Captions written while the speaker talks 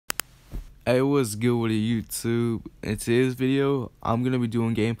Hey, what's good with YouTube? In today's video, I'm gonna be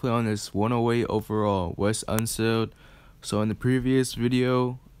doing gameplay on this 108 overall West Unseld. So in the previous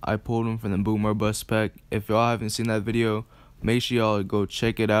video, I pulled him from the Boomer Bus Pack. If y'all haven't seen that video, make sure y'all go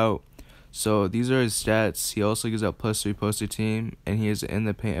check it out. So these are his stats. He also gives out +3 poster team, and he has an in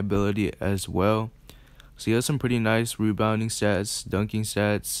the paint ability as well. So he has some pretty nice rebounding stats, dunking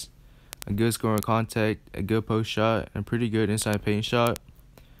stats, a good scoring contact, a good post shot, and pretty good inside paint shot.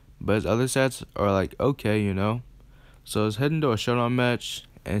 But his other stats are like okay. So let's head into a showdown match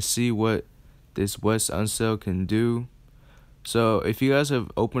and see what this West Unseld can do. So if you guys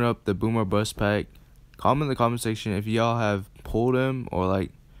have opened up the Boomer Bust Pack, comment in the comment section if y'all have pulled him, or like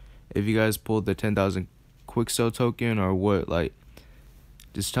if you guys pulled the 10,000 quick sell token or what. Like,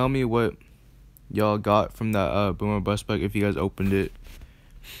 just tell me what y'all got from that Boomer Bust Pack if you guys opened it.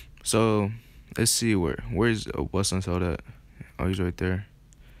 So let's see where's West Unseld at. Oh, he's right there.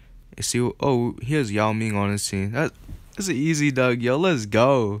 See, oh, he has Yao Ming on his team. That's an easy dunk, yo. Let's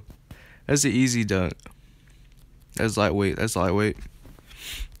go. That's an easy dunk. That's lightweight.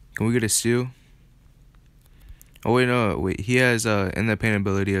 Can we get a steal? Oh wait, no, wait. He has in the paint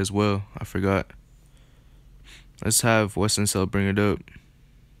ability as well. I forgot. Let's have West Unseld bring it up.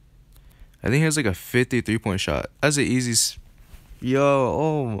 I think he has like a 53-point shot. That's an easy.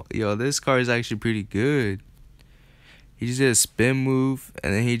 Yo, this card is actually pretty good. He just did a spin move,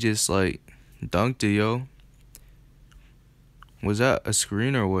 and then he just, like, dunked it, yo. Was that a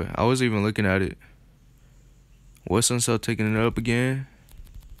screen or what? I wasn't even looking at it. West Unseld taking it up again.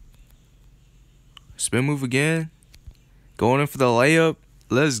 Spin move again. Going in for the layup.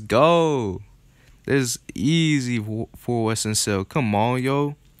 Let's go. This is easy for West Unseld. Come on,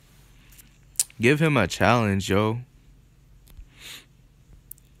 yo. Give him a challenge, yo.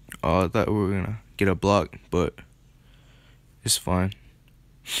 Oh, I thought we were going to get a block, but it's fine.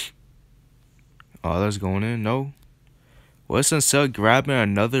 Oh, that's going in. No. West Unseld grabbing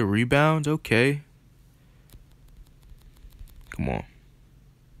another rebound. Okay. Come on.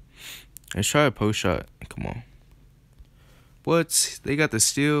 Let's try a post shot. Come on. What? They got the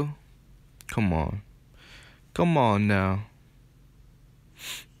steal? Come on. Come on now.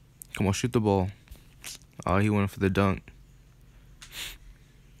 Come on, shoot the ball. Oh, he went for the dunk.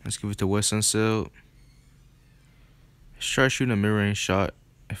 Let's give it to West Unseld. Let's try shooting a mid-range shot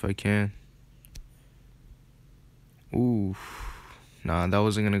if I can. Ooh. Nah, that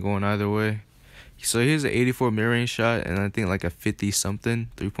wasn't going to go in either way. So here's an 84 mid-range shot, and I think like a 50-something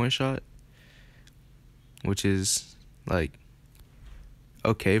three-point shot, which is like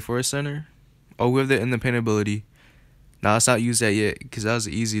okay for a center. Oh, we have the in the paint ability. Nah, let's not use that yet because that was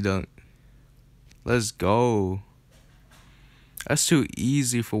an easy dunk. Let's go. That's too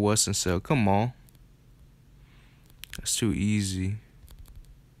easy for West Unseld. Come on. That's too easy.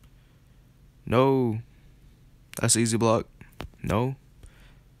 No. That's an easy block. No.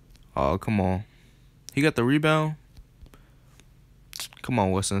 Oh, come on. He got the rebound. Come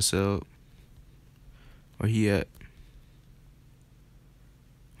on, West Unseld. Where he at?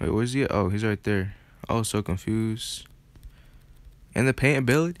 Wait, where's he at? Oh, he's right there. I was so confused. And the paint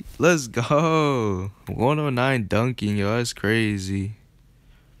ability? Let's go. 109 dunking, yo. That's crazy.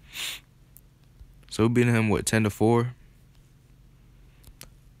 So we beating him, what, 10-4?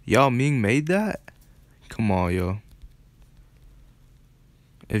 Yao Ming made that? Come on, yo.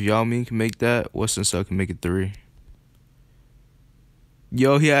 If Yao Ming can make that, West Unseld can make it 3.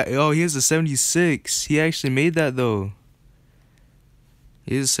 Yo, he has a 76. He actually made that, though.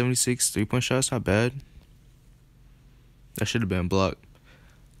 He has a 76 three-point shot. It's not bad. That should have been blocked.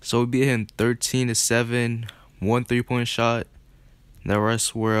 So we beat him 13-7. 1 3-point shot. The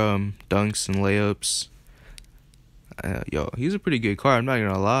rest were dunks and layups. Yo, he's a pretty good card. I'm not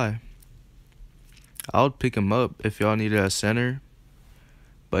gonna lie. I would pick him up if y'all needed a center,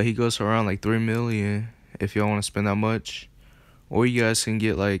 but he goes for around like 3 million if y'all want to spend that much. Or you guys can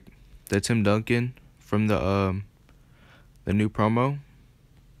get like the Tim Duncan from the new promo,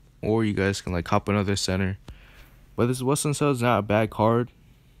 or you guys can like hop another center. But this West Unseld is not a bad card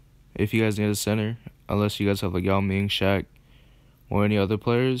if you guys need a center, unless you guys have like Yao Ming, Shaq, or any other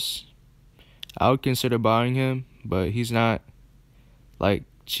players. I would consider buying him, but he's not like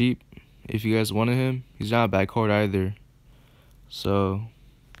cheap. If you guys wanted him, he's not a bad card either. So,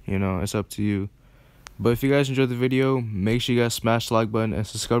 it's up to you. But if you guys enjoyed the video, make sure you guys smash the like button and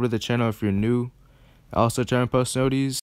subscribe to the channel if you're new. I also try and post notices.